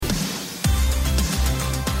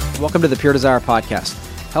Welcome to the Pure Desire Podcast,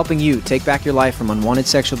 helping you take back your life from unwanted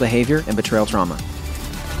sexual behavior and betrayal trauma.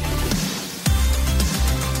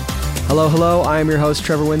 Hello, I am your host,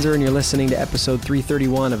 Trevor Windsor, and you're listening to episode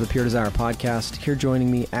 331 of the Pure Desire Podcast. Here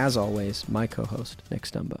joining me, as always, my co-host, Nick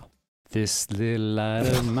Stumbo. This little light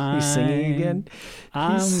of mine. He's singing again.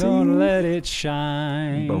 I'm gonna let it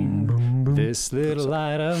shine. Boom, boom, boom. This little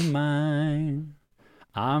light of mine.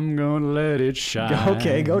 I'm gonna let it shine.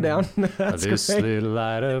 Okay, go down. That's this great. Little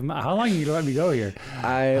light of mine. How long are you gonna let me go here?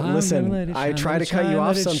 I try to cut you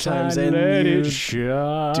off sometimes, and you do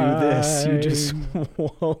this. You just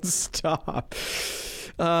won't stop.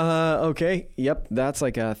 Okay. Yep. That's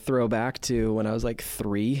like a throwback to when I was like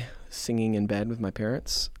 3, singing in bed with my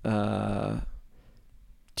parents. Do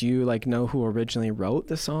you know who originally wrote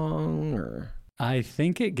the song, or? I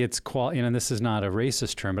think it gets this is not a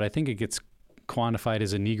racist term, but I think it gets quantified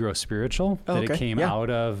as a Negro spiritual, that it came out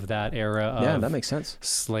of that era of that makes sense.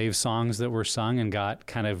 Slave songs that were sung and got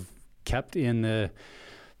kind of kept in the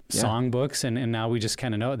songbooks, and now we just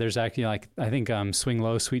kind of know it. There's actually I think Swing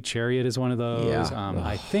Low, Sweet Chariot is one of those.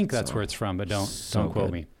 I think that's where it's from, but don't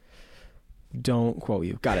quote me. Don't quote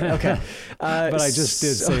you. Got it. Okay. But I just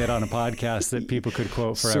did say it on a podcast that people could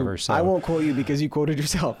quote forever. So I won't quote you because you quoted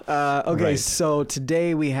yourself. Okay. Right. So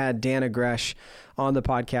today we had Dannah Gresh on the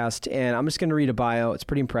podcast, and I'm just going to read a bio. It's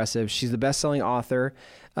pretty impressive. She's the best-selling author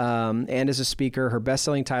and is a speaker. Her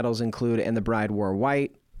best-selling titles include And the Bride Wore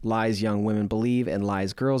White, Lies Young Women Believe, and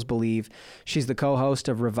Lies Girls Believe. She's the co-host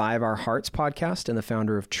of Revive Our Hearts podcast and the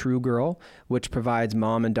founder of True Girl, which provides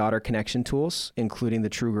mom and daughter connection tools, including the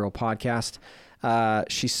True Girl podcast.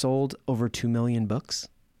 She sold over 2 million books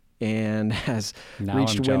and has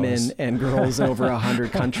reached women and girls in over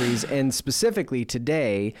 100 countries. And specifically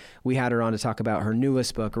today, we had her on to talk about her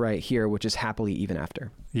newest book right here, which is Happily Even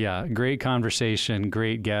After. Yeah, great conversation,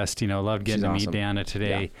 great guest. Loved getting to meet Dannah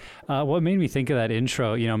today. Yeah. What made me think of that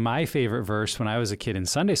intro, my favorite verse when I was a kid in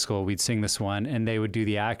Sunday school, we'd sing this one, and they would do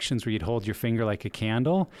the actions where you'd hold your finger like a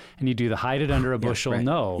candle, and you'd do the hide it under a bushel,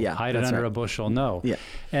 no. Yeah, hide it under a bushel, no. Yeah.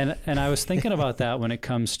 And I was thinking about that when it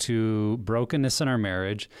comes to brokenness in our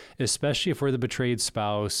marriage, especially if we're the betrayed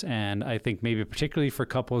spouse, and I think maybe particularly for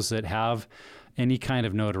couples that have any kind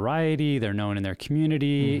of notoriety, they're known in their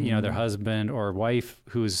community, their husband or wife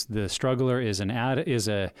who's the struggler is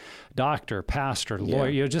a doctor, pastor,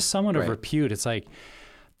 lawyer, just someone of repute. It's like,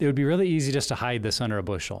 it would be really easy just to hide this under a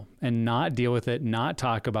bushel and not deal with it, not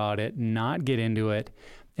talk about it, not get into it.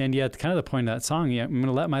 And yet kind of the point of that song, I'm going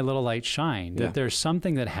to let my little light shine, that there's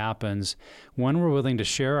something that happens when we're willing to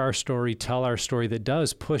share our story, tell our story, that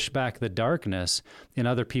does push back the darkness in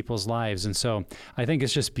other people's lives. And so I think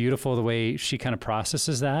it's just beautiful the way she kind of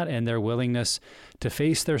processes that and their willingness to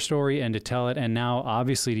face their story and to tell it. And now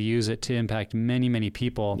obviously to use it to impact many, many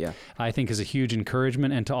people, I think is a huge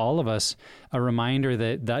encouragement. And to all of us, a reminder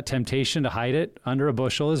that temptation to hide it under a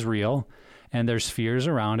bushel is real. And there's fears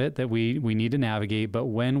around it that we need to navigate. But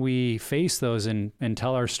when we face those and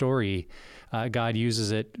tell our story, God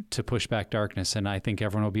uses it to push back darkness. And I think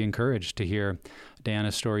everyone will be encouraged to hear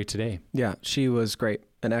Dannah's story today. Yeah, she was great.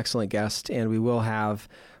 An excellent guest. And we will have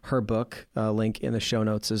her book link in the show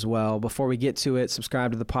notes as well. Before we get to it,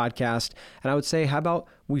 subscribe to the podcast. And I would say, how about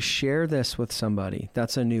we share this with somebody?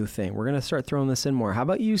 That's a new thing. We're going to start throwing this in more. How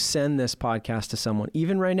about you send this podcast to someone,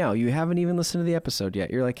 even right now? You haven't even listened to the episode yet.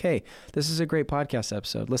 You're like, hey, this is a great podcast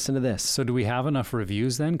episode. Listen to this. So do we have enough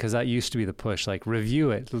reviews then? Because that used to be the push,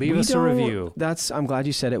 review it. Leave us a review. I'm glad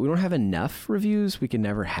you said it. We don't have enough reviews. We can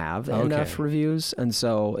never have enough reviews. And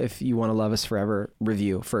so if you want to love us forever,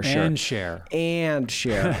 review for sure. And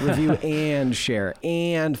share. Review and share,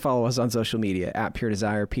 and follow us on social media at Pure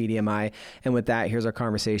Desire PDMI. And with that, here's our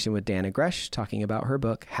conversation with Dannah Gresh talking about her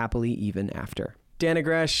book, Happily Even After. Dannah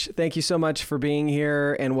Gresh, thank you so much for being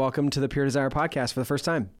here, and welcome to the Pure Desire podcast for the first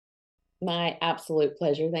time. My absolute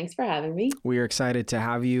pleasure. Thanks for having me. We are excited to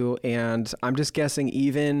have you. And I'm just guessing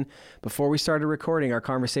even before we started recording our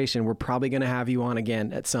conversation, we're probably going to have you on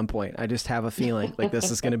again at some point. I just have a feeling like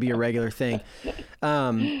this is going to be a regular thing.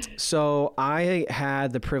 So I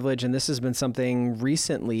had the privilege, and this has been something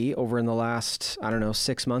recently over in the last,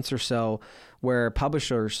 6 months or so, where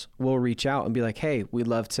publishers will reach out and be like, hey, we'd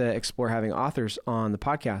love to explore having authors on the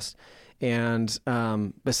podcast. And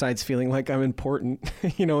besides feeling like I'm important,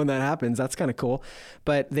 when that happens, that's kind of cool.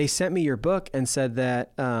 But they sent me your book and said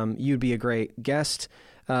that you'd be a great guest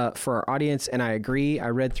for our audience. And I agree. I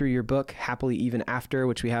read through your book, Happily Even After,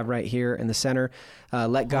 which we have right here in the center.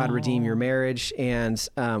 Let God Redeem Your Marriage. And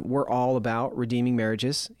we're all about redeeming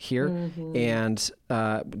marriages here. Mm-hmm. And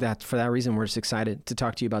that for that reason, we're just excited to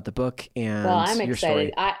talk to you about the book and I'm your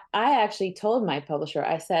excited. story. I actually told my publisher,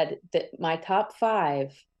 I said that my top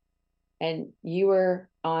 5 and you were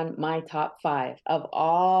on my top 5 of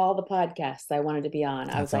all the podcasts I wanted to be on.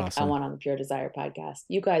 I was like, awesome. I want on the Pure Desire podcast.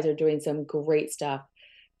 You guys are doing some great stuff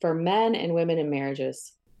for men and women in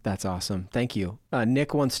marriages. That's awesome. Thank you.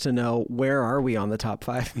 Nick wants to know, where are we on the top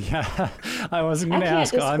 5? Yeah, I wasn't going to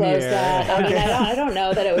ask disclose on the air. that. I mean, I don't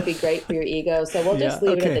know that it would be great for your ego, so we'll just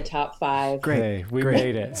leave it at the top 5. Great. Hey, we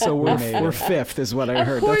made it. So we're 5th is what I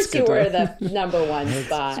heard. Of course, That's you good were the number 1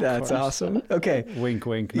 spot. That's awesome. Okay. Wink,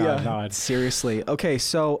 wink, nod, nod. Seriously. Okay.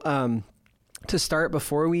 So, to start,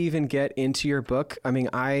 before we even get into your book, I mean,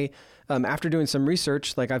 after doing some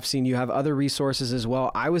research, like I've seen you have other resources as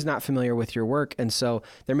well. I was not familiar with your work. And so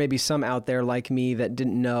there may be some out there like me that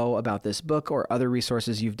didn't know about this book or other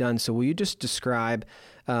resources you've done. So will you just describe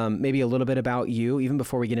maybe a little bit about you, even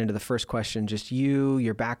before we get into the first question, just you,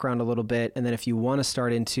 your background a little bit. And then if you want to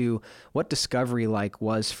start into what discovery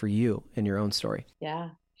was for you in your own story. Yeah,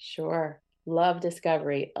 sure. Love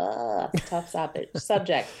discovery. Tough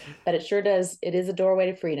subject, but it sure does. It is a doorway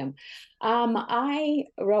to freedom. I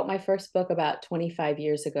wrote my first book about 25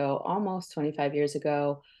 years ago, almost 25 years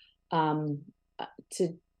ago,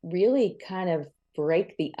 to really kind of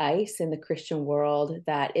break the ice in the Christian world,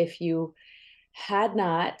 that if you had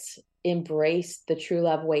not embraced the True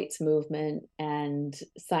Love Waits movement and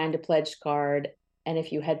signed a pledge card, and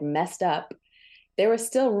if you had messed up, there was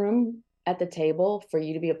still room at the table for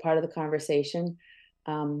you to be a part of the conversation.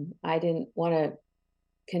 I didn't want to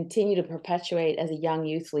continue to perpetuate as a young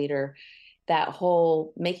youth leader that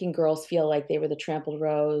whole making girls feel like they were the trampled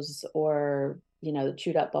rose or, the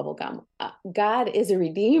chewed up bubble gum. God is a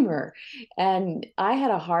redeemer. And I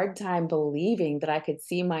had a hard time believing that I could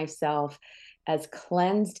see myself as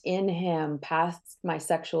cleansed in him past my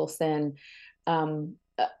sexual sin,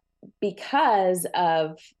 because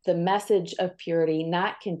of the message of purity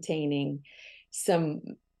not containing some,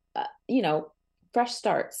 fresh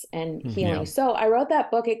starts and healing. Yeah. So I wrote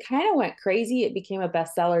that book. It kind of went crazy. It became a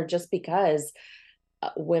bestseller just because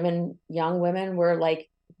young women were like,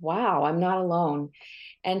 wow, I'm not alone.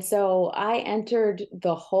 And so I entered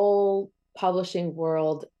the whole publishing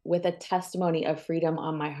world with a testimony of freedom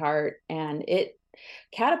on my heart. And it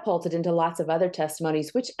catapulted into lots of other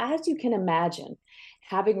testimonies, which, as you can imagine,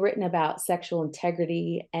 having written about sexual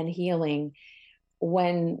integrity and healing,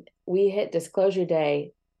 when we hit Disclosure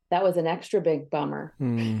Day, that was an extra big bummer.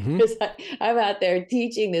 Because I'm out there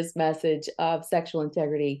teaching this message of sexual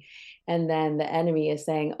integrity. And then the enemy is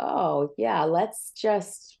saying, oh, yeah,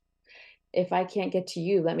 if I can't get to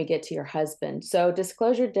you, let me get to your husband. So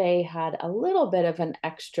Disclosure Day had a little bit of an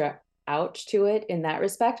extra ouch to it in that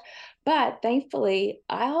respect. But thankfully,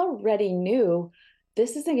 I already knew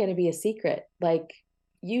this isn't going to be a secret. Like,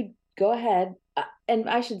 you go ahead. And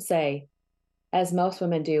I should say, as most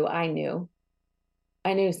women do, I knew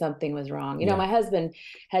something was wrong. My husband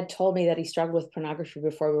had told me that he struggled with pornography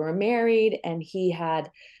before we were married, and he had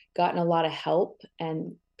gotten a lot of help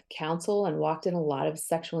and counsel and walked in a lot of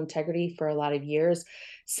sexual integrity for a lot of years.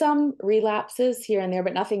 Some relapses here and there,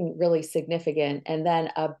 but nothing really significant. And then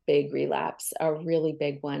a big relapse, a really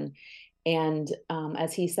big one. And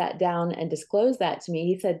as he sat down and disclosed that to me,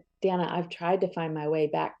 he said, Dannah, I've tried to find my way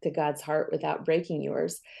back to God's heart without breaking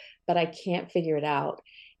yours, but I can't figure it out.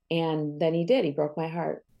 And then he did. He broke my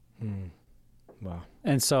heart. Wow.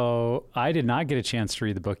 And so I did not get a chance to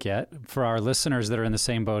read the book yet. For our listeners that are in the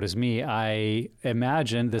same boat as me, I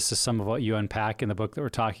imagine this is some of what you unpack in the book that we're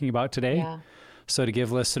talking about today. Yeah. So to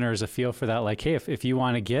give listeners a feel for that, like, hey, if you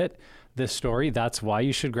want to get this story, that's why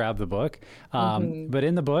you should grab the book. But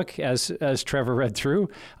in the book, as Trevor read through,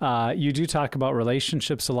 you do talk about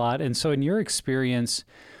relationships a lot. And so in your experience,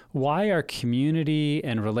 why are community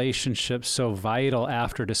and relationships so vital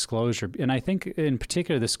after disclosure? And I think in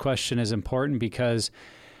particular, this question is important because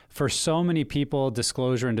for so many people,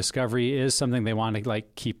 disclosure and discovery is something they want to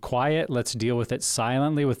keep quiet. Let's deal with it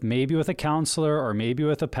silently maybe with a counselor or maybe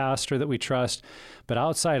with a pastor that we trust. But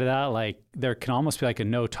outside of that, there can almost be a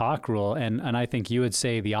no talk rule. And I think you would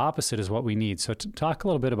say the opposite is what we need. So talk a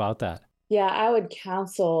little bit about that. Yeah, I would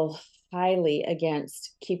counsel highly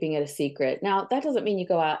against keeping it a secret. Now, that doesn't mean you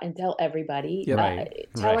go out and tell everybody.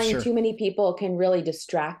 Telling too many people can really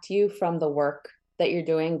distract you from the work that you're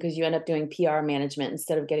doing, because you end up doing PR management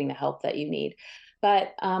instead of getting the help that you need.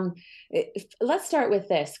 But let's start with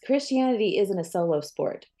this. Christianity isn't a solo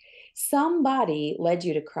sport. Somebody led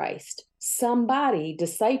you to Christ. Somebody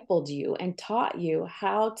discipled you and taught you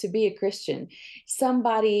how to be a Christian.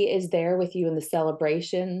 Somebody is there with you in the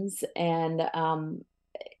celebrations. And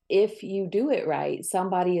if you do it right,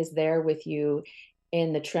 somebody is there with you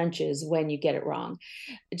in the trenches when you get it wrong.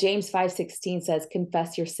 James 5:16 says,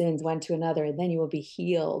 confess your sins one to another, and then you will be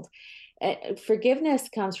healed. Forgiveness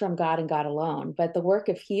comes from God and God alone, but the work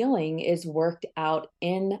of healing is worked out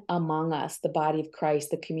in among us, the body of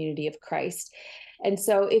Christ, the community of Christ. And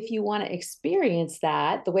so, if you want to experience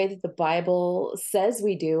that the way that the Bible says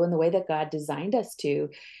we do and the way that God designed us to,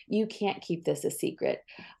 you can't keep this a secret.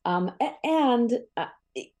 And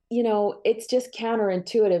it's just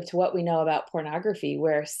counterintuitive to what we know about pornography,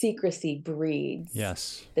 where secrecy breeds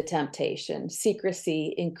the temptation.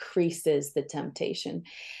 Secrecy increases the temptation.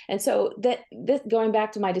 And so this going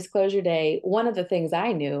back to my disclosure day, one of the things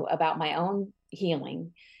I knew about my own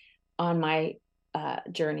healing on my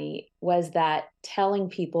journey was that telling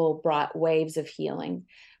people brought waves of healing.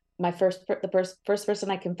 The first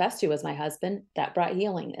person I confessed to was my husband. That brought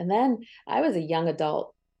healing. And then I was a young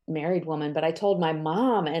adult married woman, but I told my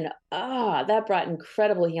mom, and that brought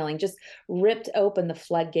incredible healing. Just ripped open the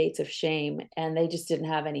floodgates of shame, and they just didn't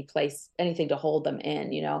have anything to hold them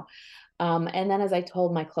in, and then as I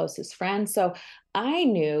told my closest friend. So I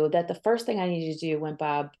knew that the first thing I needed to do when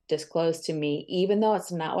Bob disclosed to me, even though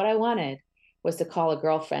it's not what I wanted, was to call a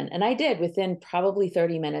girlfriend. And I did. Within probably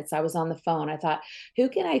 30 minutes, I was on the phone. I thought, who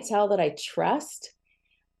can I tell that I trust?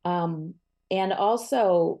 And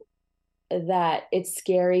also that it's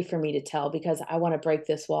scary for me to tell, because I want to break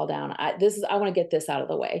this wall down. I want to get this out of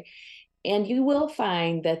the way. And you will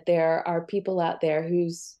find that there are people out there who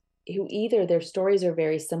either their stories are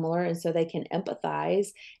very similar, and so they can empathize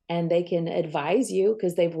and they can advise you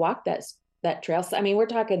because they've walked that trail. I mean, we're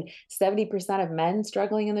talking 70% of men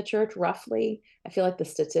struggling in the church, roughly. I feel like the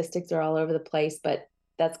statistics are all over the place, but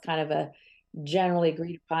that's kind of a generally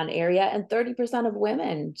agreed upon area. And 30% of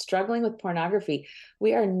women struggling with pornography.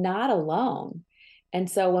 We are not alone. And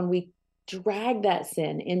so when we drag that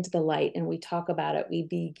sin into the light and we talk about it, we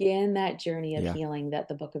begin that journey of healing that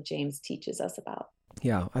the book of James teaches us about.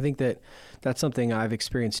 Yeah, I think that's something I've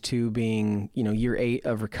experienced too, being, year 8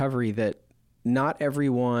 of recovery, that not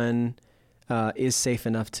everyone is safe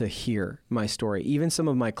enough to hear my story. Even some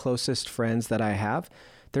of my closest friends that I have,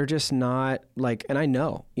 they're just not like, and I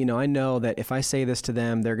know that if I say this to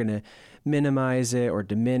them, they're going to minimize it or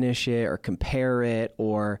diminish it or compare it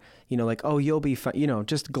or, like, oh, you'll be fine,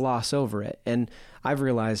 just gloss over it. And I've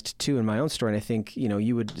realized too in my own story, and I think,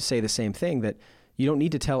 you would say the same thing, that you don't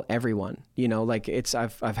need to tell everyone, like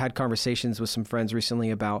I've had conversations with some friends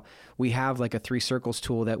recently about, we have like a 3 circles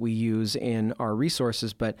tool that we use in our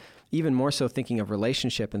resources, but even more so thinking of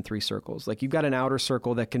relationship in 3 circles. Like, you've got an outer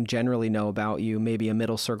circle that can generally know about you, maybe a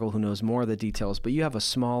middle circle who knows more of the details, but you have a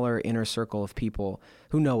smaller inner circle of people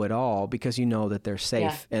who know it all because you know that they're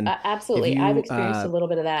safe. Yeah, and absolutely. I've experienced a little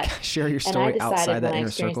bit of that. Share your story outside that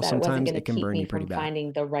inner circle. Sometimes it can burn you pretty bad.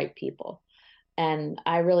 Finding the right people. And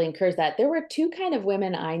I really encourage that. There were 2 kind of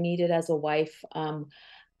women I needed as a wife.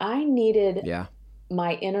 I needed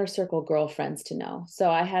my inner circle girlfriends to know. So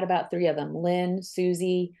I had about 3 of them: Lynn,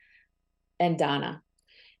 Susie, and Dannah.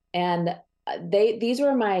 And these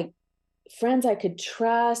were my friends I could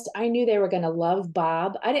trust. I knew they were going to love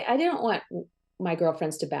Bob. I didn't want my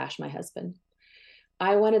girlfriends to bash my husband.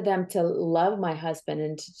 I wanted them to love my husband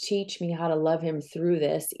and to teach me how to love him through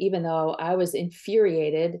this, even though I was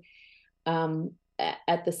infuriated.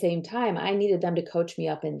 At the same time, I needed them to coach me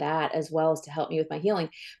up in that, as well as to help me with my healing.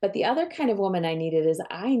 But the other kind of woman I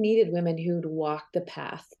needed women who'd walk the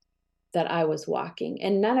path that I was walking.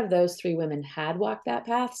 And none of those 3 women had walked that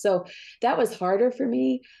path. So that was harder for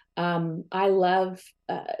me. I love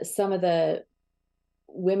some of the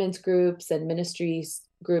women's groups and ministries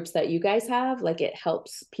groups that you guys have. Like, it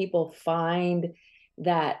helps people find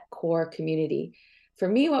that core community. For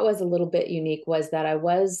me, what was a little bit unique was that I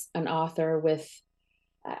was an author with,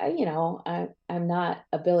 I'm not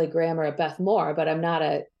a Billy Graham or a Beth Moore, but I'm not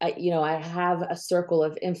I have a circle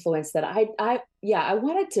of influence that I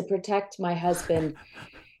wanted to protect my husband.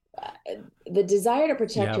 The desire to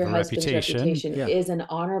protect your husband's reputation is an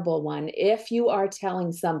honorable one. If you are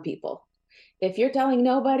telling some people, if you're telling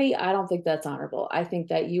nobody, I don't think that's honorable. I think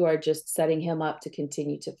that you are just setting him up to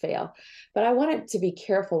continue to fail. But I wanted to be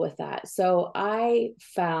careful with that. So I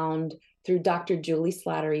found through Dr. Julie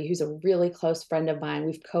Slattery, who's a really close friend of mine,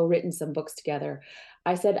 we've co-written some books together.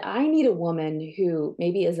 I said, I need a woman who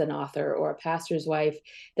maybe is an author or a pastor's wife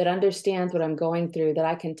that understands what I'm going through, that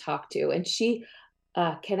I can talk to. And she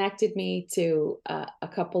connected me to a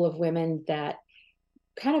couple of women that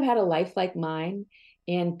kind of had a life like mine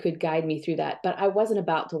and could guide me through that. But I wasn't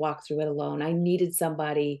about to walk through it alone. I needed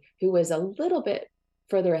somebody who was a little bit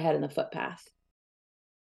further ahead in the footpath.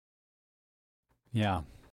 Yeah.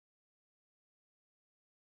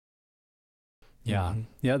 Yeah. Mm-hmm.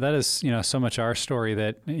 Yeah, that is, so much our story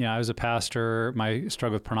that, I was a pastor. My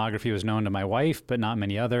struggle with pornography was known to my wife, but not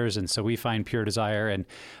many others. And so we find Pure Desire. And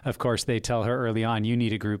of course, they tell her early on, you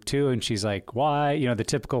need a group too. And she's like, why? The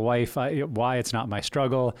typical wife, why? It's not my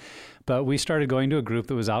struggle. But we started going to a group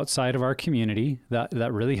that was outside of our community.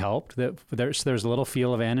 That really helped. That there's a little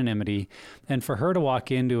feel of anonymity. And for her to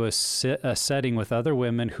walk into a setting with other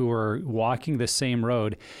women who were walking the same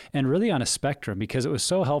road and really on a spectrum, because it was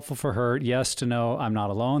so helpful for her, yes, to know I'm not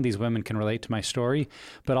alone. These women can relate to my story,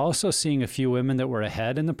 but also seeing a few women that were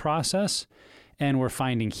ahead in the process and were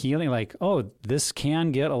finding healing, like, oh, this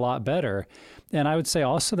can get a lot better. And I would say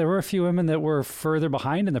also there were a few women that were further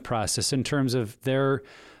behind in the process in terms of their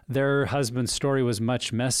husband's story was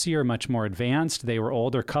much messier, much more advanced. They were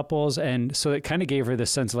older couples. And so it kind of gave her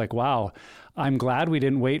this sense of like, wow, I'm glad we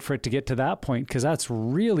didn't wait for it to get to that point, because that's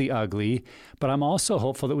really ugly. But I'm also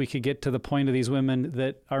hopeful that we could get to the point of these women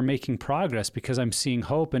that are making progress, because I'm seeing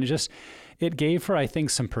hope. And it gave her, I think,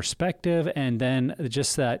 some perspective, and then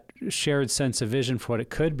just that shared sense of vision for what it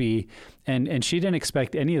could be. And she didn't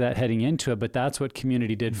expect any of that heading into it, but that's what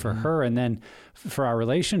community did for her. And then for our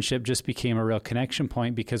relationship just became a real connection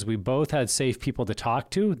point, because we both had safe people to talk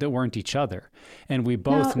to that weren't each other. And we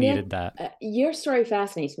both needed that. Your story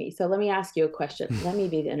fascinates me. So let me ask you a question. Let me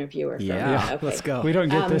be the interviewer. Okay. Let's go. We don't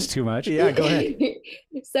get this too much. Yeah, go ahead.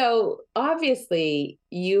 So obviously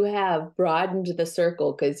you have broadened the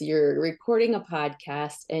circle, because you're recording a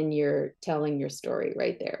podcast and you're telling your story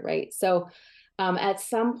right there, right? So at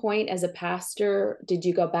some point as a pastor, did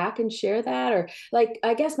you go back and share that? Or like,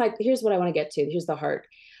 I guess here's what I want to get to. Here's the heart.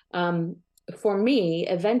 For me,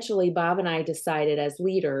 eventually Bob and I decided as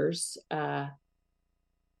leaders,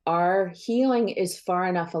 our healing is far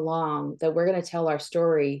enough along that we're going to tell our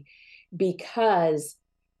story, because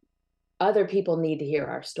other people need to hear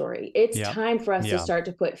our story. It's time for us to start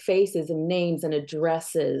to put faces and names and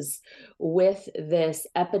addresses with this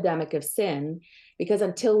epidemic of sin, because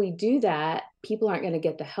until we do that, people aren't going to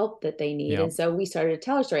get the help that they need. And so we started to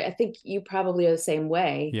tell our story. I think you probably are the same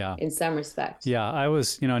way in some respects. Yeah, I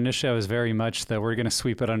was, initially I was very much that we're going to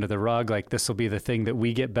sweep it under the rug. Like, this will be the thing that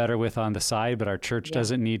we get better with on the side, but our church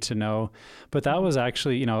doesn't need to know. But that was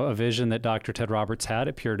actually, a vision that Dr. Ted Roberts had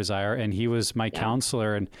at Pure Desire. And he was my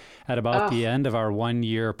counselor. And at about the end of our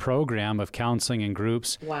 1-year program of counseling and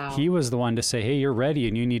groups, he was the one to say, hey, you're ready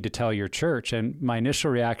and you need to tell your church. And my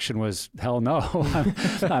initial reaction was, hell no,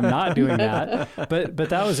 I'm not doing that. But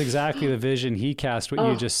that was exactly the vision he cast, what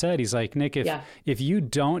you just said. He's like, Nick, if you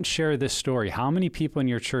don't share this story, how many people in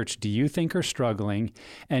your church do you think are struggling?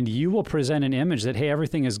 And you will present an image that, hey,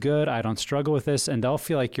 everything is good, I don't struggle with this, and they'll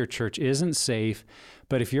feel like your church isn't safe.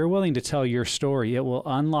 But if you're willing to tell your story, it will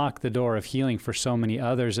unlock the door of healing for so many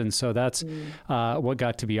others. And so that's what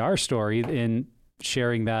got to be our story in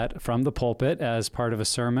sharing that from the pulpit as part of a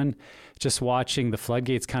sermon, just watching the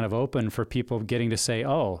floodgates kind of open for people getting to say,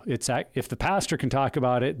 oh, if the pastor can talk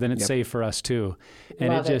about it, then it's safe for us too.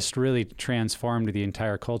 And it just really transformed the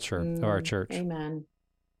entire culture of our church. Amen.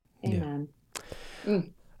 Amen.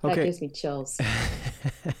 That gives me chills.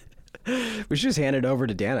 We should just hand it over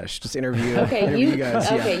to Dannah. Just interview you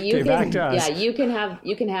guys. Okay, you can. Back to us. Yeah, you can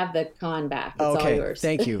have the con back. It's all yours.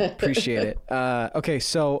 Thank you. Appreciate it. Okay,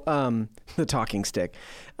 so the talking stick.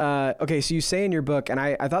 Okay, so you say in your book, and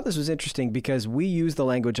I thought this was interesting because we use the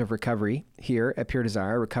language of recovery here at Pure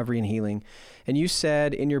Desire, recovery and healing. And you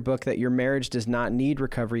said in your book that your marriage does not need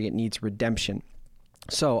recovery, it needs redemption.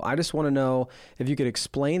 So I just want to know if you could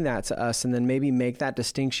explain that to us, and then maybe make that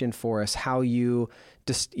distinction for us, how you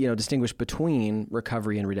distinguish between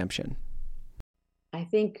recovery and redemption. I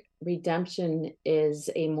think redemption is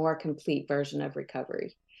a more complete version of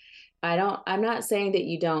recovery. I'm not saying that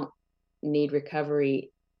you don't need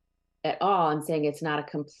recovery at all. I'm saying it's not a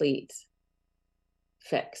complete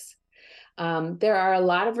fix. There are a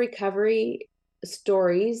lot of recovery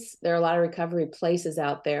stories. There are a lot of recovery places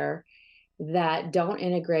out there that don't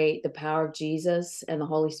integrate the power of Jesus and the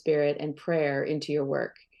Holy Spirit and prayer into your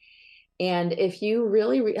work. And if you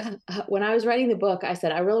really, when I was writing the book, I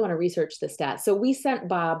said, I really want to research the stats. So we sent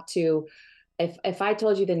Bob to, if I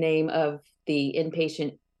told you the name of the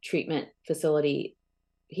inpatient treatment facility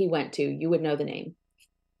he went to, you would know the name.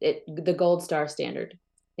 The gold star standard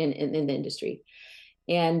in the industry.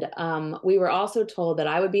 And we were also told that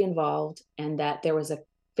I would be involved and that there was a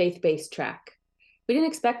faith-based track. We didn't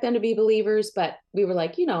expect them to be believers, but we were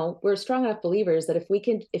like, we're strong enough believers that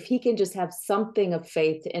if he can just have something of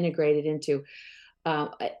faith to integrate it into,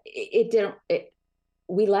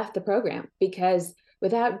 we left the program, because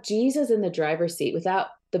without Jesus in the driver's seat, without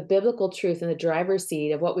the biblical truth in the driver's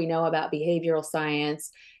seat of what we know about behavioral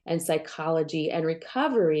science and psychology and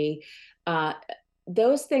recovery,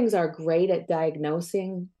 those things are great at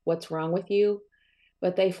diagnosing what's wrong with you,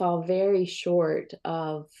 but they fall very short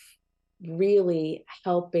of really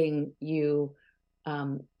helping you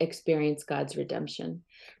experience God's redemption.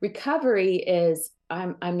 Recovery is,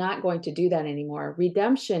 I'm not going to do that anymore.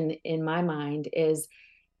 Redemption, in my mind, is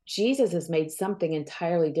Jesus has made something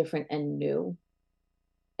entirely different and new.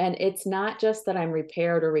 And it's not just that I'm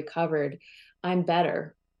repaired or recovered. I'm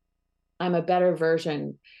better. I'm a better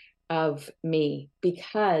version of me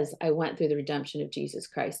because I went through the redemption of Jesus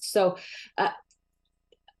Christ. So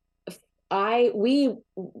we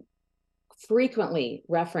frequently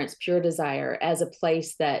reference Pure Desire as a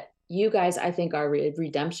place that you guys, I think, are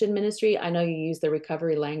redemption ministry. I know you use the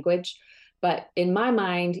recovery language, but in my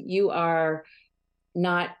mind, you are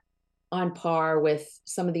not on par with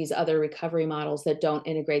some of these other recovery models that don't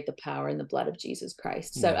integrate the power and the blood of Jesus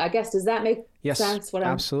Christ. So I guess, does that make sense?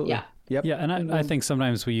 Absolutely. Yeah. Yep. Yeah. And I think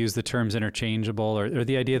sometimes we use the terms interchangeable, or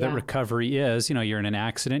the idea that recovery is, you're in an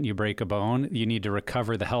accident, you break a bone, you need to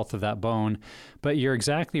recover the health of that bone. But you're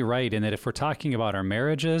exactly right in that if we're talking about our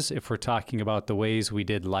marriages, if we're talking about the ways we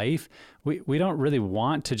did life, we don't really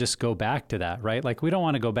want to just go back to that, right? Like, we don't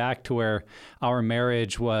want to go back to where our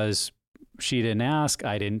marriage was, she didn't ask,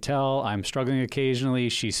 I didn't tell, I'm struggling occasionally,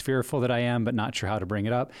 she's fearful that I am, but not sure how to bring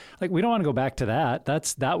it up. Like, we don't want to go back to that.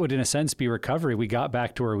 That would, in a sense, be recovery. We got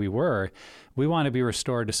back to where we were. We want to be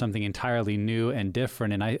restored to something entirely new and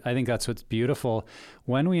different. And I think that's what's beautiful.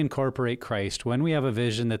 When we incorporate Christ, when we have a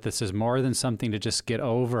vision that this is more than something to just get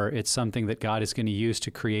over, it's something that God is going to use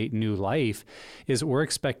to create new life, is we're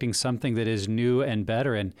expecting something that is new and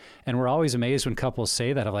better. And we're always amazed when couples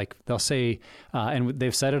say that. Like, they'll say, and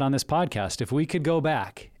they've said it on this podcast, if we could go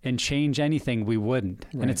back and change anything, we wouldn't.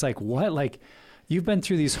 Right. And it's like, what? Like, you've been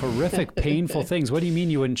through these horrific, painful things. What do you mean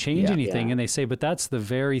you wouldn't change anything? Yeah. And they say, but that's the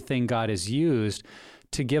very thing God has used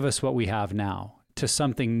to give us what we have now, to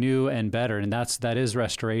something new and better. And that is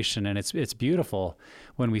restoration. And it's beautiful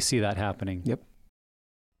when we see that happening. Yep.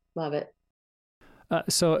 Love it.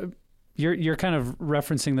 So you're kind of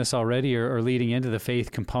referencing this already, or leading into the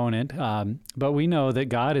faith component. But we know that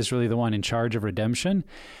God is really the one in charge of redemption.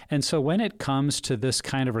 And so when it comes to this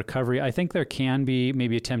kind of recovery, I think there can be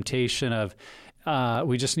maybe a temptation of,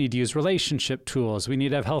 we just need to use relationship tools. We need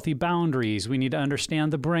to have healthy boundaries. We need to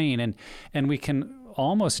understand the brain, and we can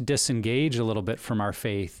almost disengage a little bit from our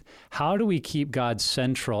faith. How do we keep God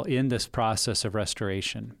central in this process of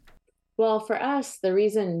restoration? Well, for us, the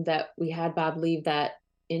reason that we had Bob leave that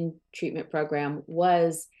in treatment program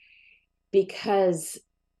was because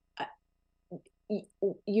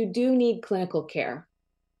you do need clinical care.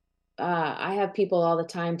 I have people all the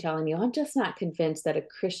time telling me, I'm just not convinced that a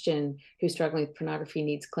Christian who's struggling with pornography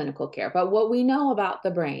needs clinical care. But what we know about the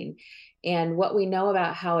brain and what we know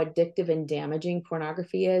about how addictive and damaging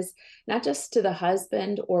pornography is, not just to the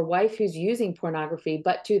husband or wife who's using pornography,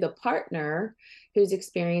 but to the partner who's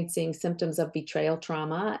experiencing symptoms of betrayal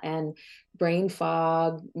trauma and brain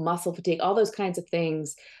fog, muscle fatigue, all those kinds of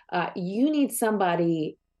things. You need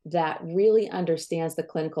somebody that really understands the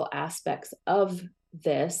clinical aspects of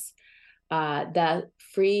this. That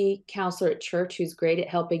free counselor at church who's great at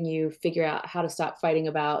helping you figure out how to stop fighting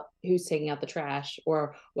about who's taking out the trash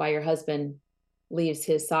or why your husband leaves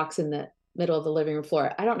his socks in the middle of the living room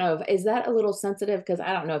floor. I don't know. Is that a little sensitive? Because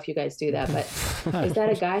I don't know if you guys do that, but is that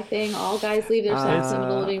a guy thing? All guys leave their socks in the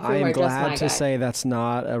middle of the living room floor? I'm glad to say that's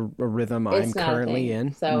not a rhythm I'm currently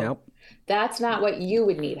in. So nope. That's not what you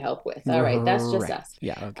would need help with. All right. That's just us.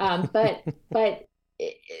 Yeah. Okay. But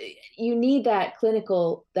you need that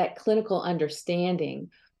clinical understanding.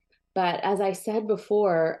 But as I said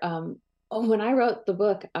before, when I wrote the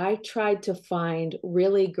book, I tried to find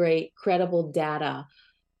really great, credible data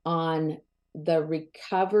on the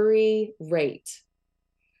recovery rate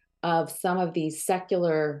of some of these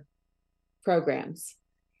secular programs.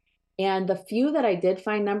 And the few that I did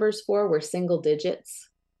find numbers for were single digits.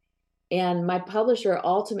 And my publisher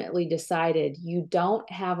ultimately decided you don't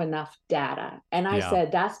have enough data. And I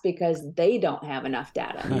said, that's because they don't have enough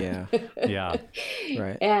data. Yeah.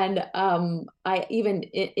 Right. And I even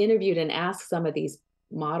interviewed and asked some of these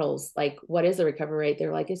models, like, what is the recovery rate?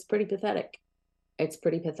 They're like, it's pretty pathetic. It's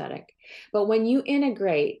pretty pathetic. But when you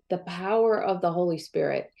integrate the power of the Holy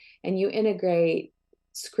Spirit and you integrate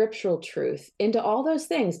scriptural truth into all those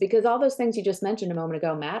things, because all those things you just mentioned a moment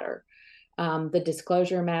ago matter. The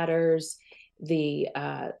disclosure matters.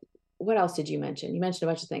 What else did you mention? You mentioned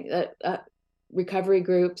a bunch of things, recovery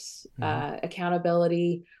groups,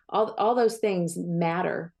 accountability, all those things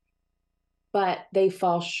matter, but they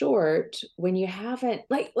fall short when you haven't,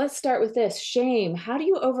 like, let's start with this, shame. How do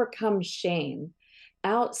you overcome shame?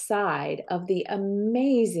 outside of the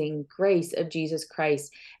amazing grace of Jesus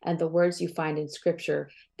Christ and the words you find in scripture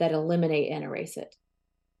that eliminate and erase it.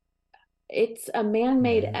 It's a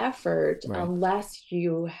man-made effort Right. unless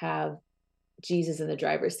you have Jesus in the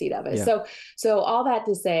driver's seat of it. Yeah. So all that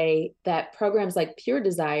to say that programs like Pure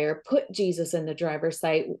Desire put Jesus in the driver's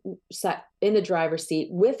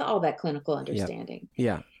seat with all that clinical understanding.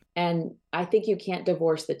 Yeah. And I think you can't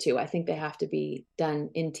divorce the two. I think they have to be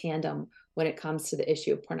done in tandem when it comes to the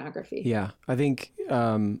issue of pornography. Yeah. I think,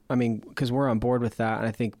 because we're on board with that. And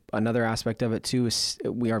I think another aspect of it too is,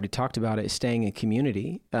 we already talked about it, is staying in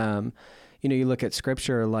community. You look at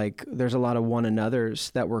scripture, like there's a lot of one another's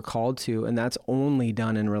that we're called to, and that's only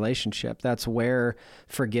done in relationship. That's where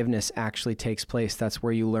forgiveness actually takes place. That's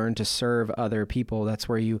where you learn to serve other people. That's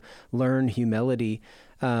where you learn humility.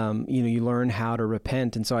 You learn how to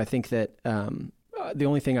repent. And so I think that, the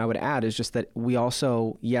only thing I would add is just that we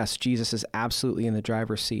also, yes, Jesus is absolutely in the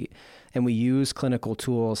driver's seat, and we use clinical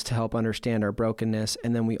tools to help understand our brokenness.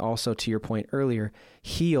 And then we also, to your point earlier,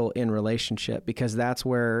 heal in relationship, because that's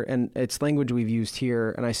where, and it's language we've used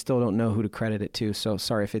here, and I still don't know who to credit it to. So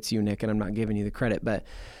sorry if it's you, Nick, and I'm not giving you the credit, but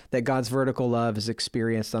that God's vertical love is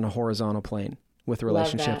experienced on a horizontal plane with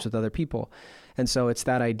relationships with other people. And so it's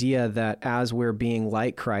that idea that as we're being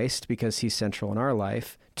like Christ, because he's central in our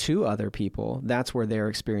life, to other people, that's where they're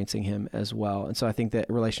experiencing him as well. And so I think that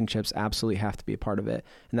relationships absolutely have to be a part of it.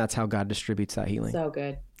 And that's how God distributes that healing. So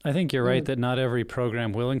good. I think you're right that not every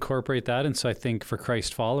program will incorporate that. And so I think for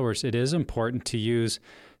Christ followers, it is important to use,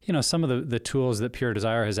 some of the tools that Pure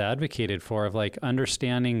Desire has advocated for, of like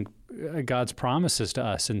understanding God's promises to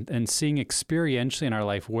us and seeing experientially in our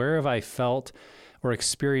life, where have I felt or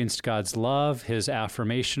experienced God's love, his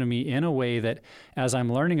affirmation of me in a way that as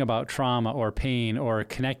I'm learning about trauma or pain or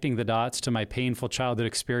connecting the dots to my painful childhood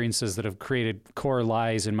experiences that have created core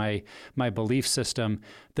lies in my belief system,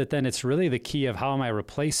 that then it's really the key of how am I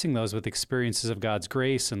replacing those with experiences of God's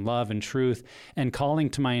grace and love and truth, and calling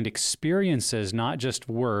to mind experiences, not just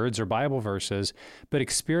words or Bible verses, but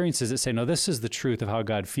experiences that say, no, this is the truth of how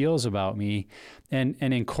God feels about me, and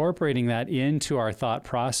incorporating that into our thought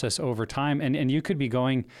process over time. And you could be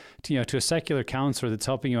going to a secular counselor that's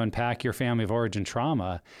helping you unpack your family of origin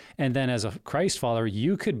trauma. And then as a Christ follower,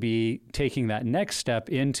 you could be taking that next step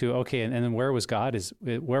into, okay, and then where was God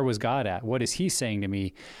at? What is he saying to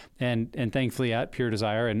me? And thankfully at Pure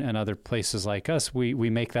Desire and other places like us, we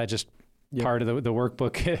make that just part of the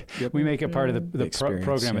workbook. We make it part of the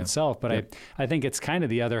program itself. But I think it's kind of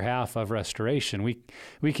the other half of restoration.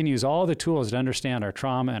 We can use all the tools to understand our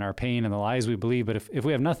trauma and our pain and the lies we believe. But if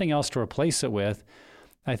we have nothing else to replace it with,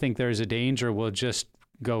 I think there's a danger we'll just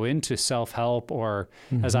go into self-help, or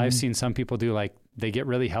as I've seen some people do, like they get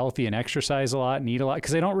really healthy and exercise a lot and eat a lot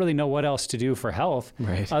because they don't really know what else to do for health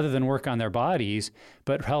other than work on their bodies.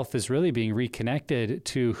 But health is really being reconnected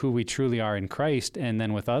to who we truly are in Christ, and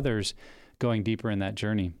then with others going deeper in that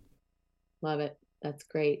journey. Love it. That's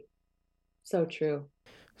great. So true.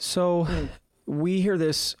 So we hear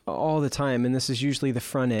this all the time, and this is usually the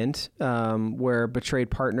front end, where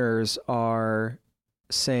betrayed partners are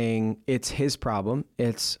saying it's his problem,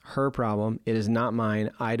 it's her problem, it is not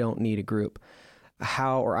mine, I don't need a group.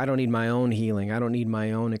 Or I don't need my own healing, I don't need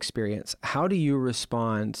my own experience. How do you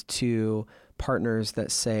respond to partners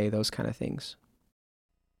that say those kind of things?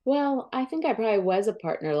 Well, I think I probably was a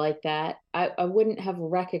partner like that. I wouldn't have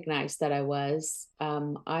recognized that I was.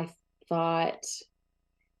 I thought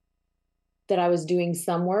that I was doing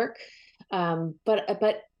some work,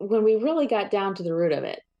 but when we really got down to the root of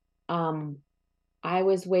it, I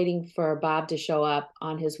was waiting for Bob to show up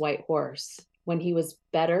on his white horse when he was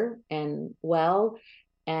better and well,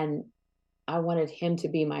 and I wanted him to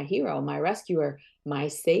be my hero, my rescuer, my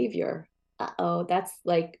savior. Uh-oh, that's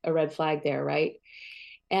like a red flag there, right?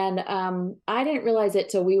 And I didn't realize it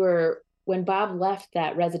till when Bob left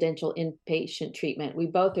that residential inpatient treatment, we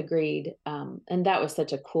both agreed, and that was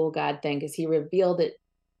such a cool God thing, because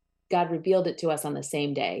God revealed it to us on the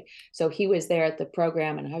same day. So he was there at the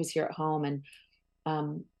program and I was here at home, and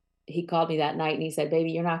he called me that night and he said,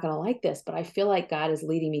 "Baby, you're not going to like this, but I feel like God is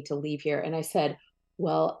leading me to leave here." And I said,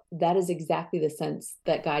 "Well, that is exactly the sense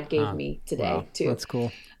that God gave me today too." That's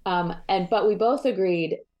cool. But we both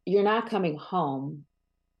agreed, you're not coming home,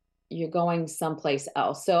 you're going someplace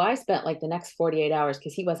else. So I spent like the next 48 hours,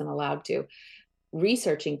 because he wasn't allowed to,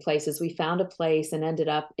 researching places. We found a place and ended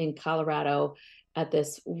up in Colorado at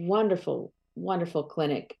this wonderful, wonderful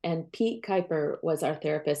clinic. And Pete Kuiper was our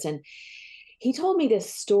therapist. And he told me this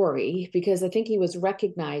story because I think he was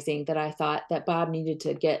recognizing that I thought that Bob needed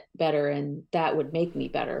to get better, and that would make me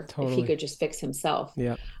better if he could just fix himself.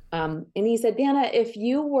 Yeah. And he said, Dannah, if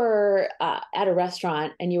you were at a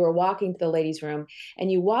restaurant and you were walking to the ladies' room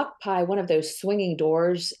and you walked by one of those swinging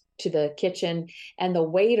doors to the kitchen and the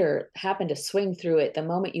waiter happened to swing through it the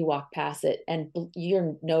moment you walk past it and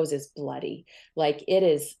your nose is bloody, like it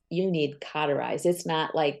is, you need cauterized. It's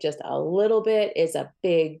not like just a little bit, it's a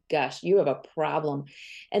big gush. You have a problem.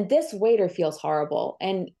 And this waiter feels horrible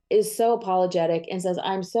and is so apologetic and says,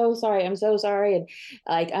 I'm so sorry. I'm so sorry. And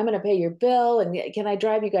like, I'm going to pay your bill. And can I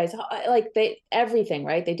drive you guys? Like everything,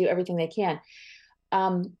 right? They do everything they can.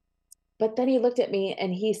 But then he looked at me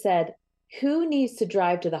and he said, who needs to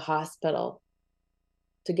drive to the hospital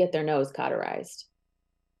to get their nose cauterized?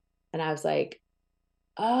 And I was like,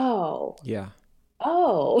 oh, Yeah.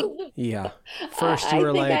 oh, Yeah. First, you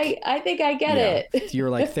were like, I think I get it. You were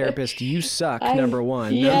like, therapist, you suck. Number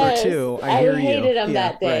one. Yes, Number two, I hear you. I hated him Yeah,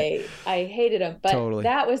 that day. right. I hated him. But Totally.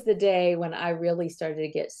 that was the day when I really started to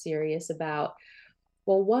get serious about,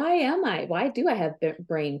 well, why do I have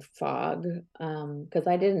brain fog? Because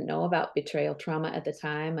I didn't know about betrayal trauma at the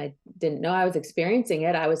time. I didn't know I was experiencing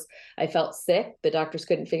it. I felt sick. The doctors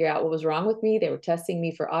couldn't figure out what was wrong with me. They were testing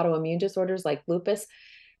me for autoimmune disorders like lupus.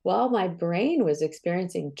 Well, my brain was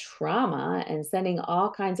experiencing trauma and sending all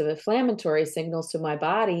kinds of inflammatory signals to my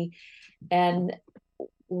body. And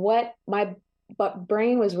what my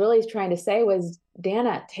brain was really trying to say was,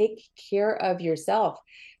 Dannah, take care of yourself.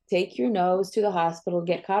 Take your nose to the hospital,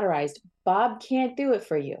 get cauterized. Bob can't do it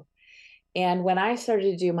for you. And when I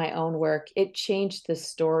started to do my own work, it changed the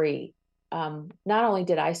story. Not only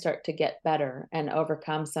did I start to get better and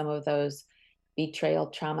overcome some of those betrayal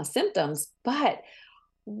trauma symptoms, but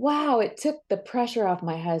wow, it took the pressure off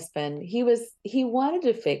my husband. He wanted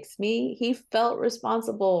to fix me. He felt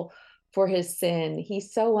responsible for his sin. He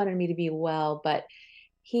so wanted me to be well, but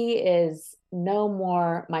he is no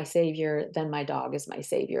more my savior than my dog is my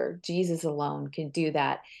savior. Jesus alone can do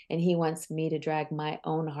that. And he wants me to drag my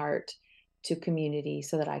own heart to community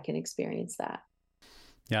so that I can experience that.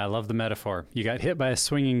 Yeah, I love the metaphor. You got hit by a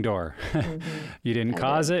swinging door. You didn't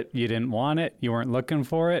cause it. You didn't want it. You weren't looking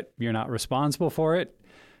for it. You're not responsible for it,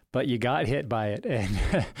 but you got hit by it.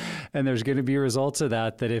 And and there's going to be results of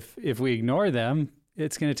that if we ignore them,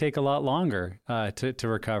 it's going to take a lot longer to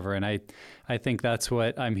recover. And I think that's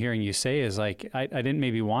what I'm hearing you say is like, I didn't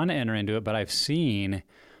maybe want to enter into it, but I've seen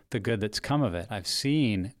the good that's come of it. I've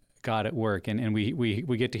seen God at work. And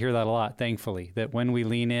we get to hear that a lot, thankfully, that when we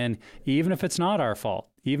lean in, even if it's not our fault,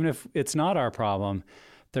 even if it's not our problem,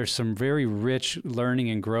 there's some very rich learning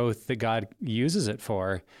and growth that God uses it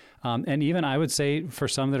for. And even I would say for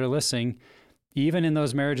some that are listening, even in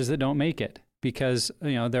those marriages that don't make it, because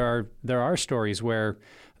there are stories where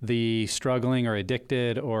the struggling or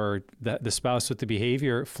addicted or the spouse with the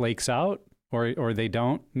behavior flakes out or they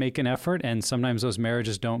don't make an effort, and sometimes those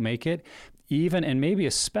marriages don't make it. Even, and maybe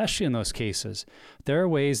especially in those cases, there are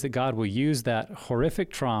ways that God will use that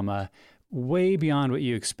horrific trauma way beyond what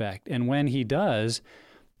you expect. And when he does,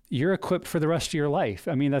 you're equipped for the rest of your life.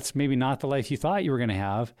 I mean, that's maybe not the life you thought you were going to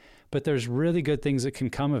have, but there's really good things that can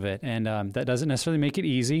come of it. And that doesn't necessarily make it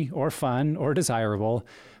easy or fun or desirable,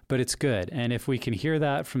 but it's good. And if we can hear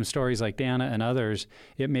that from stories like Dannah and others,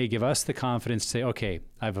 it may give us the confidence to say, okay,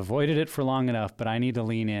 I've avoided it for long enough, but I need to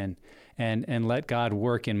lean in and let God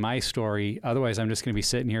work in my story. Otherwise, I'm just going to be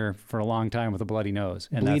sitting here for a long time with a bloody nose.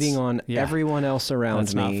 And bleeding on everyone else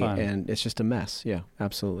around me. Not fun. And it's just a mess. Yeah,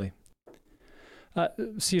 absolutely.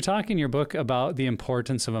 So you talk in your book about the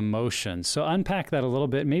importance of emotion. So unpack that a little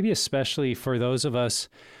bit, maybe especially for those of us.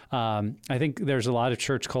 I think there's a lot of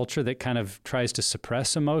church culture that kind of tries to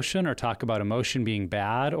suppress emotion or talk about emotion being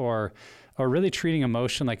bad or really treating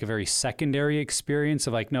emotion like a very secondary experience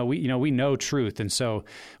of like, no, we know truth. And so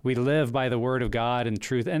we live by the word of God and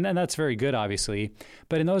truth. And that's very good, obviously.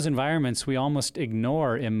 But in those environments, we almost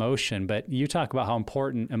ignore emotion. But you talk about how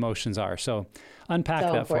important emotions are. So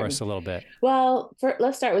unpack that for us a little bit. Well,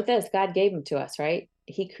 let's start with this. God gave them to us, right?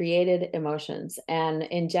 He created emotions. And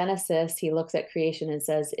in Genesis, he looks at creation and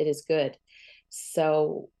says, it is good.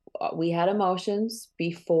 So we had emotions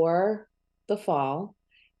before the fall.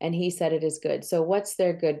 And he said it is good. So what's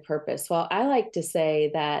their good purpose? Well, I like to say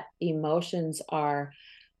that emotions are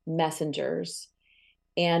messengers.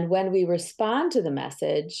 And when we respond to the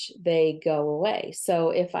message, they go away. So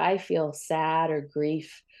if I feel sad or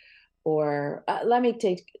grief, or let's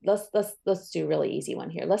do a really easy one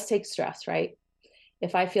here. Let's take stress, right?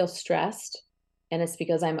 If I feel stressed and it's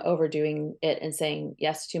because I'm overdoing it and saying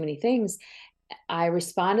yes to too many things, I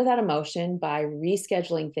respond to that emotion by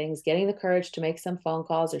rescheduling things, getting the courage to make some phone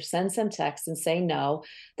calls or send some texts and say no.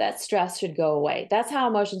 That stress should go away. That's how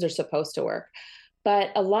emotions are supposed to work.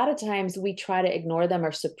 But a lot of times we try to ignore them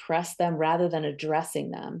or suppress them rather than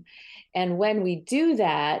addressing them. And when we do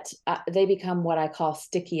that, they become what I call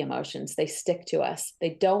sticky emotions. They stick to us.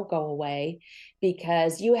 They don't go away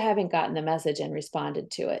because you haven't gotten the message and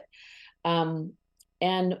responded to it.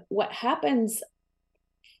 And what happens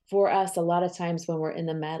for us a lot of times when we're in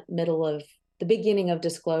the middle of the beginning of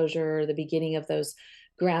disclosure, the beginning of those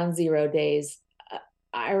ground zero days,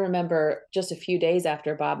 I remember just a few days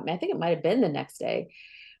after Bob, I think it might have been the next day,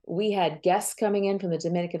 we had guests coming in from the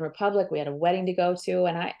Dominican Republic. We had a wedding to go to.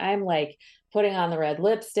 And I'm like putting on the red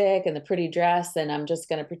lipstick and the pretty dress, and I'm just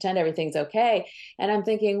going to pretend everything's okay. And I'm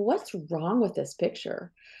thinking, what's wrong with this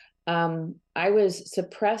picture? I was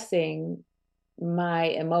suppressing my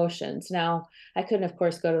emotions. Now, I couldn't, of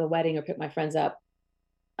course, go to the wedding or pick my friends up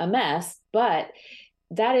a mess, but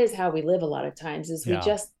that is how we live a lot of times, is we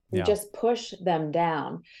just push them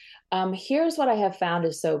down. Here's what I have found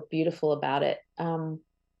is so beautiful about it.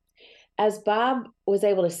 As Bob was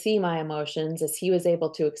able to see my emotions, as he was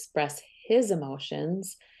able to express his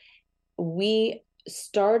emotions, we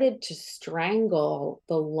started to strangle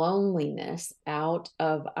the loneliness out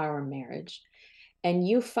of our marriage. And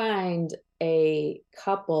you find a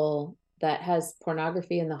couple that has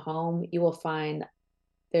pornography in the home, you will find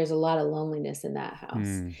there's a lot of loneliness in that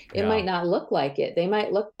house. It might not look like it. They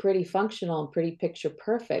might look pretty functional and pretty picture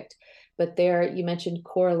perfect, but you mentioned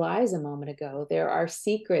core lies a moment ago. There are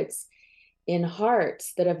secrets in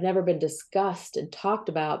hearts that have never been discussed and talked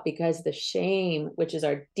about because the shame, which is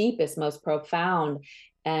our deepest, most profound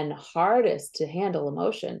and hardest to handle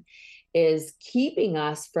emotion, is keeping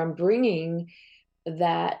us from bringing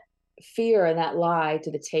that fear and that lie to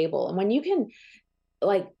the table. And when you can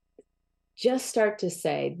just start to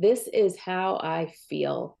say, this is how I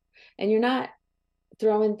feel, and you're not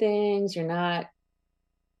throwing things, you're not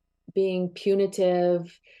being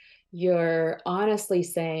punitive, you're honestly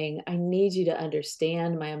saying, I need you to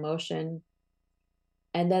understand my emotion.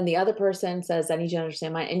 And then the other person says, I need you to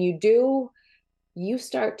understand mine. And you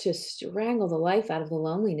start to strangle the life out of the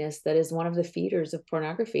loneliness that is one of the feeders of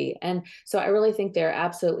pornography. And so I really think they're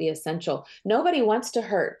absolutely essential. Nobody wants to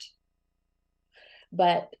hurt,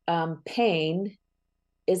 but pain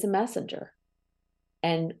is a messenger.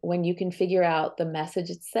 And when you can figure out the message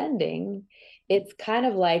it's sending, it's kind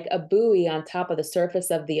of like a buoy on top of the surface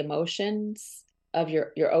of the emotions, of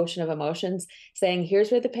your ocean of emotions, saying, here's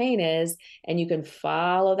where the pain is. And you can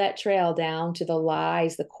follow that trail down to the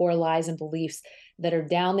lies, the core lies and beliefs that are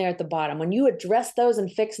down there at the bottom. When you address those and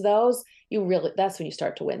fix those, that's when you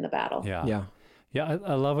start to win the battle. Yeah.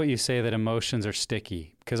 I love what you say, that emotions are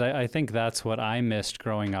sticky, because I think that's what I missed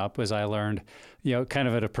growing up. Was I learned, kind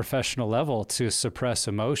of at a professional level, to suppress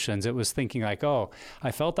emotions. It was thinking like, oh,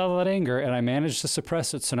 I felt all that anger and I managed to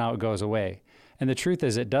suppress it, so now it goes away. And the truth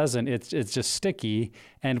is it doesn't. It's just sticky.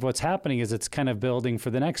 And what's happening is it's kind of building for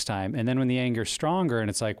the next time. And then when the anger's stronger and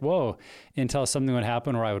it's like, whoa, until something would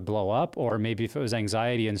happen where I would blow up, or maybe if it was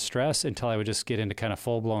anxiety and stress, until I would just get into kind of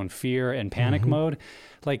full-blown fear and panic mode.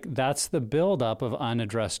 Like, that's the buildup of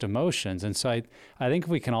unaddressed emotions. And so I think if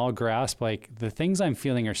we can all grasp, like, the things I'm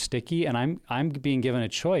feeling are sticky, and I'm being given a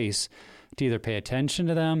choice to either pay attention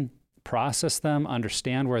to them, process them,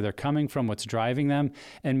 understand where they're coming from, what's driving them,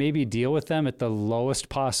 and maybe deal with them at the lowest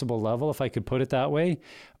possible level, if I could put it that way,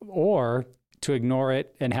 or to ignore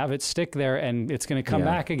it and have it stick there, and it's going to come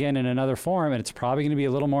back again in another form, and it's probably going to be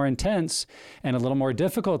a little more intense and a little more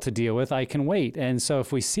difficult to deal with. I can wait. And so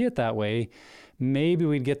if we see it that way, maybe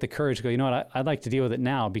we'd get the courage to go, you know what, I'd like to deal with it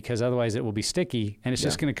now, because otherwise it will be sticky and it's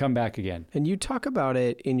just going to come back again. And you talk about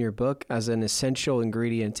it in your book as an essential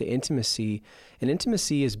ingredient to intimacy. And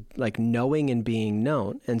intimacy is like knowing and being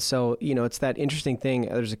known. And so, it's that interesting thing.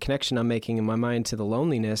 There's a connection I'm making in my mind to the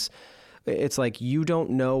loneliness. It's like you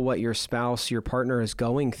don't know what your spouse, your partner is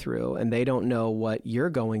going through, and they don't know what you're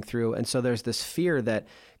going through. And so there's this fear that,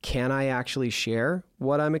 can I actually share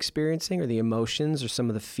what I'm experiencing, or the emotions, or some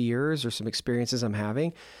of the fears, or some experiences I'm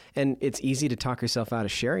having? And it's easy to talk yourself out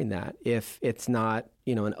of sharing that if it's not,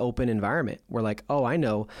 an open environment. We're like, oh, I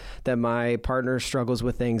know that my partner struggles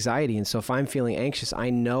with anxiety. And so if I'm feeling anxious, I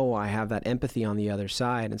know I have that empathy on the other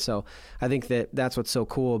side. And so I think that that's what's so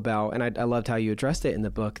cool about, and I loved how you addressed it in the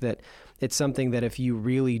book, that it's something that if you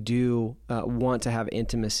really do want to have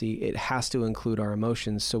intimacy, it has to include our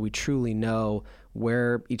emotions, so we truly know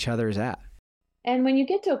where each other is at. And when you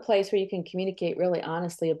get to a place where you can communicate really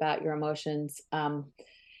honestly about your emotions,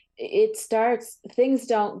 things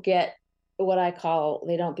don't get what I call,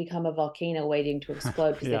 they don't become a volcano waiting to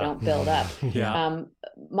explode, because they don't build up.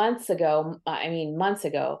 Months ago,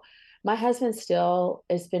 my husband still,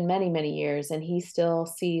 it's been many, many years, and he still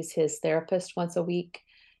sees his therapist once a week.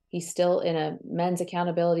 He's still in a men's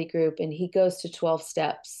accountability group, and he goes to 12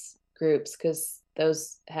 steps groups because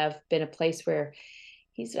those have been a place where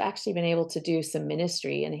he's actually been able to do some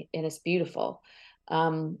ministry, and it's beautiful.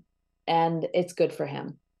 And it's good for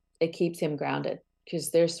him. It keeps him grounded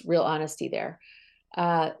because there's real honesty there.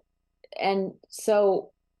 And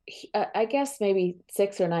so I guess maybe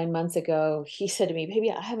 6 or 9 months ago, he said to me,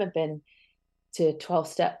 "Baby, I haven't been to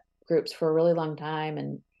 12-step groups for a really long time,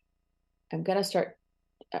 and I'm going to start,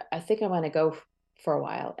 I think I'm going to go for a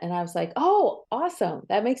while." And I was like, "Oh, awesome.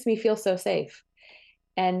 That makes me feel so safe."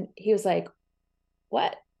 And he was like,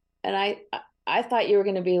 "What?" And I thought you were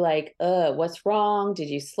going to be like, "What's wrong? Did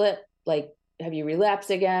you slip? Like, have you relapsed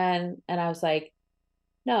again?" And I was like,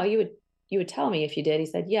 "No, you would tell me if you did." He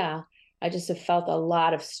said, "Yeah, I just have felt a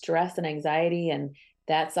lot of stress and anxiety, and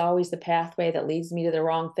that's always the pathway that leads me to the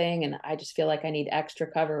wrong thing. And I just feel like I need extra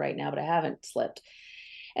cover right now, but I haven't slipped."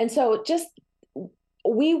 And so just,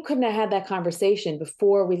 we couldn't have had that conversation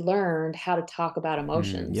before we learned how to talk about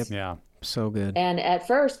emotions. Yep. Yeah. So good. And at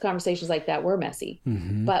first, conversations like that were messy.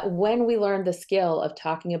 But when we learned the skill of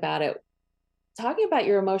talking about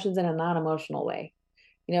your emotions in a non-emotional way,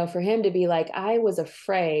 for him to be like, "I was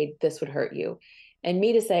afraid this would hurt you," and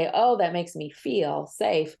me to say, "Oh, that makes me feel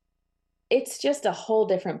safe," it's just a whole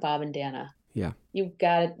different Bob and Dannah. Yeah. You've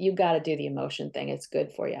got to do the emotion thing. It's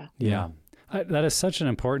good for you. Yeah. That is such an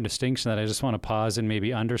important distinction that I just want to pause and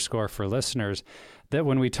maybe underscore for listeners, that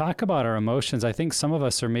when we talk about our emotions, I think some of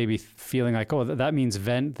us are maybe feeling like, oh, that means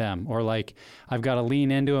vent them, or like I've got to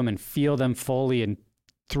lean into them and feel them fully and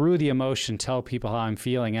through the emotion tell people how I'm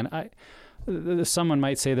feeling. And someone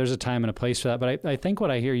might say there's a time and a place for that, but I think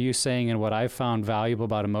what I hear you saying and what I've found valuable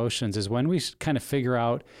about emotions is when we kind of figure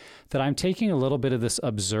out that I'm taking a little bit of this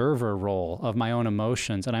observer role of my own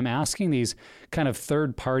emotions, and I'm asking these kind of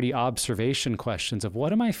third-party observation questions of,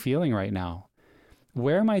 what am I feeling right now?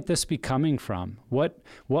 Where might this be coming from? What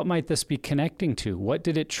might this be connecting to? What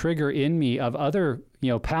did it trigger in me of other,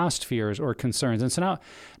 past fears or concerns? And so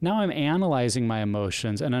now I'm analyzing my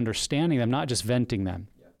emotions and understanding them, not just venting them.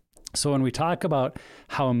 So when we talk about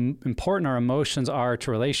how important our emotions are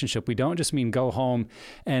to relationship, we don't just mean go home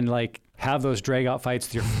and like have those drag out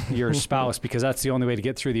fights with your spouse because that's the only way to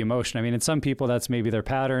get through the emotion. I mean, in some people, that's maybe their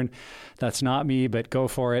pattern. That's not me, but go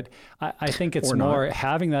for it. I think it's more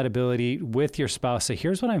having that ability with your spouse. Say,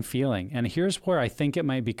 here's what I'm feeling, and here's where I think it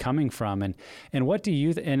might be coming from. And what do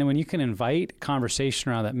you, and when you can invite conversation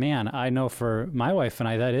around that, man, I know for my wife and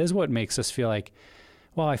I, that is what makes us feel like,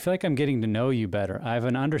 well, I feel like I'm getting to know you better. I have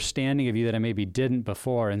an understanding of you that I maybe didn't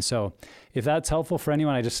before. And so if that's helpful for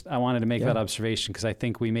anyone, I wanted to make that observation because I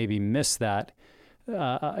think we maybe miss that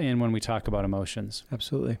in when we talk about emotions.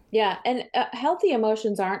 Absolutely. Yeah. And healthy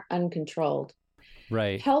emotions aren't uncontrolled.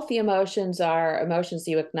 Right. Healthy emotions are emotions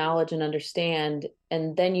you acknowledge and understand.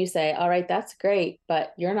 And then you say, all right, that's great,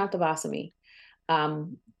 but you're not the boss of me.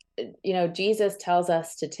 Jesus tells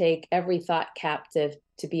us to take every thought captive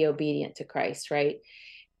to be obedient to Christ, right?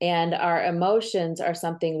 And our emotions are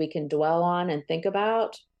something we can dwell on and think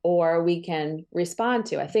about, or we can respond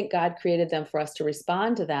to. I think God created them for us to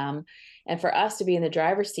respond to them and for us to be in the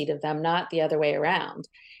driver's seat of them, not the other way around.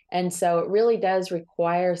 And so it really does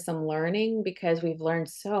require some learning because we've learned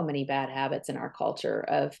so many bad habits in our culture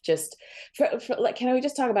of just, can we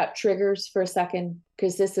just talk about triggers for a second?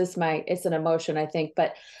 Because it's an emotion, I think.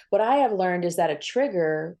 But what I have learned is that a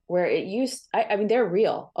trigger where I mean, they're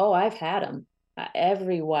real. Oh, I've had them.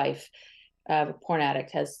 Every wife of a porn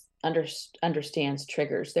addict understands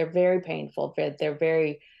triggers. They're very painful.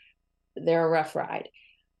 They're a rough ride.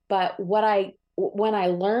 But when I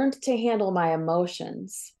learned to handle my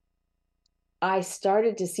emotions, I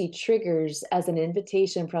started to see triggers as an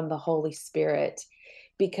invitation from the Holy Spirit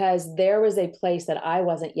because there was a place that I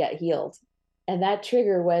wasn't yet healed. And that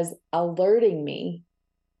trigger was alerting me,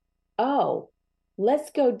 oh,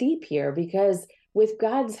 let's go deep here because with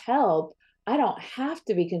God's help, I don't have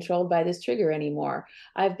to be controlled by this trigger anymore.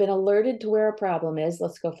 I've been alerted to where a problem is.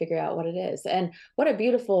 Let's go figure out what it is. And what a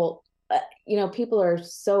beautiful, people are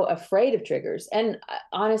so afraid of triggers. And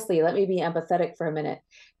honestly, let me be empathetic for a minute.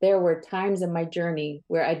 There were times in my journey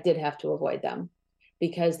where I did have to avoid them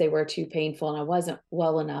because they were too painful and I wasn't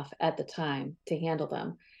well enough at the time to handle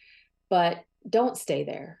them. But don't stay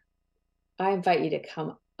there. I invite you to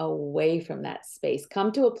come away from that space.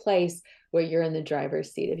 Come to a place where you're in the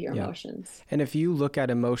driver's seat of your emotions. And if you look at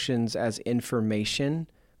emotions as information,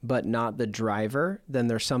 but not the driver, then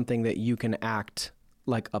there's something that you can act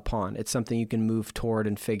like upon. It's something you can move toward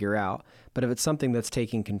and figure out. But if it's something that's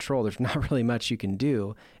taking control, there's not really much you can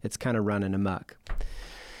do. It's kind of running amok.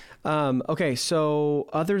 Okay, so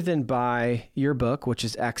other than buy your book, which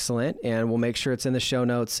is excellent, and we'll make sure it's in the show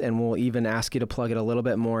notes, and we'll even ask you to plug it a little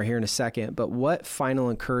bit more here in a second, but what final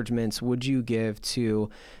encouragements would you give to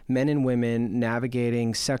men and women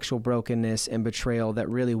navigating sexual brokenness and betrayal that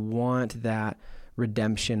really want that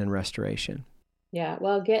redemption and restoration? Yeah,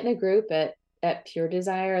 well, get in a group at Pure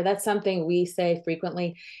Desire. That's something we say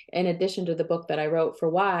frequently. In addition to the book that I wrote for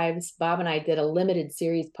wives, Bob and I did a limited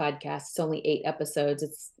series podcast. It's only 8 episodes.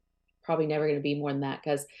 It's probably never going to be more than that,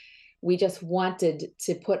 because we just wanted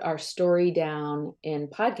to put our story down in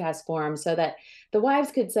podcast form so that the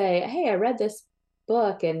wives could say, hey, I read this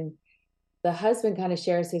book, and the husband kind of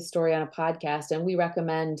shares his story on a podcast. And we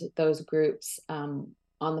recommend those groups on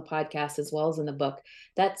the podcast as well as in the book.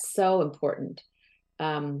 That's so important.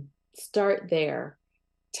 Start there.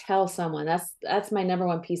 Tell someone. That's my number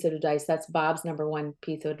one piece of advice. That's Bob's number one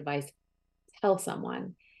piece of advice. Tell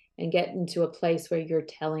someone, and get into a place where you're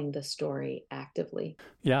telling the story actively.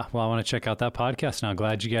 Yeah. Well, I want to check out that podcast now.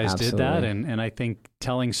 Glad you guys did that. And I think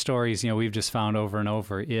telling stories, we've just found over and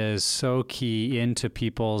over, is so key into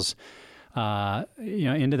people's,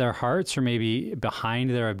 into their hearts, or maybe behind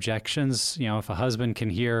their objections. If a husband can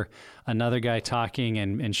hear another guy talking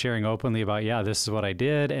and sharing openly about, yeah, this is what I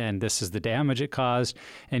did, and this is the damage it caused,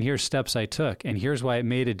 and here's steps I took, and here's why it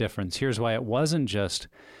made a difference. Here's why it wasn't just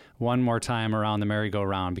one more time around the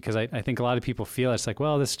merry-go-round, because I think a lot of people feel it's like,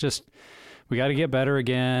 well, we got to get better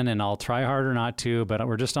again, and I'll try harder not to, but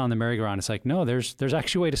we're just on the merry-go-round. It's like, no, there's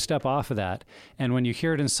actually a way to step off of that. And when you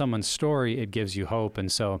hear it in someone's story, it gives you hope.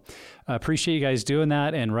 And so I appreciate you guys doing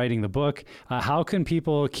that and writing the book. How can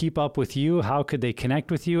people keep up with you? How could they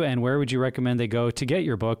connect with you? And where would you recommend they go to get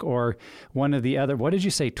your book, or one of the other, what did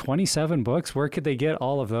you say, 27 books? Where could they get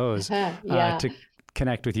all of those to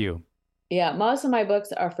connect with you? Yeah, most of my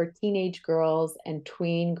books are for teenage girls and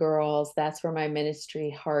tween girls. That's where my ministry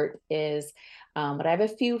heart is. But I have a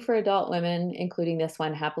few for adult women, including this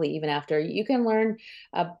one, Happily Even After. You can learn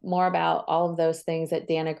more about all of those things at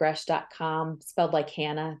dannahgresh.com, spelled like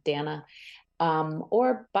Hannah, Dannah,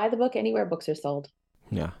 or buy the book anywhere books are sold.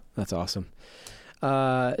 Yeah, that's awesome.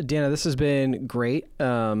 Dannah, this has been great.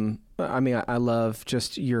 I love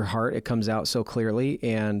just your heart. It comes out so clearly,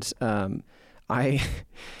 and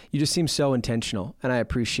you just seem so intentional, and I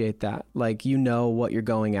appreciate that. Like, what you're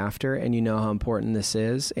going after, and how important this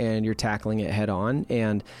is, and you're tackling it head on.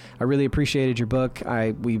 And I really appreciated your book.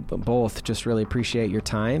 We both just really appreciate your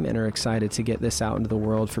time and are excited to get this out into the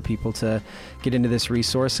world for people to get into this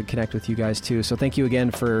resource and connect with you guys too. So thank you again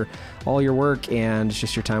for all your work and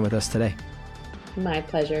just your time with us today. My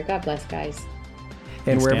pleasure. God bless, guys.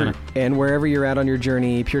 And Thanks, wherever you're at on your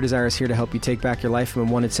journey, Pure Desire is here to help you take back your life from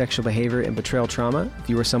unwanted sexual behavior and betrayal trauma. If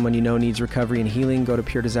you or someone needs recovery and healing, go to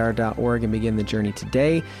puredesire.org and begin the journey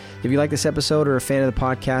today. If you like this episode or are a fan of the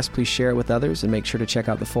podcast, please share it with others, and make sure to check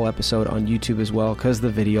out the full episode on YouTube as well, because the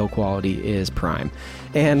video quality is prime.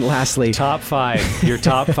 And lastly, top 5. Your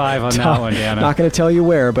top 5 on that one, Dannah. Not going to tell you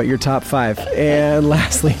where, but your top 5. And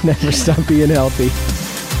lastly, never stop being healthy.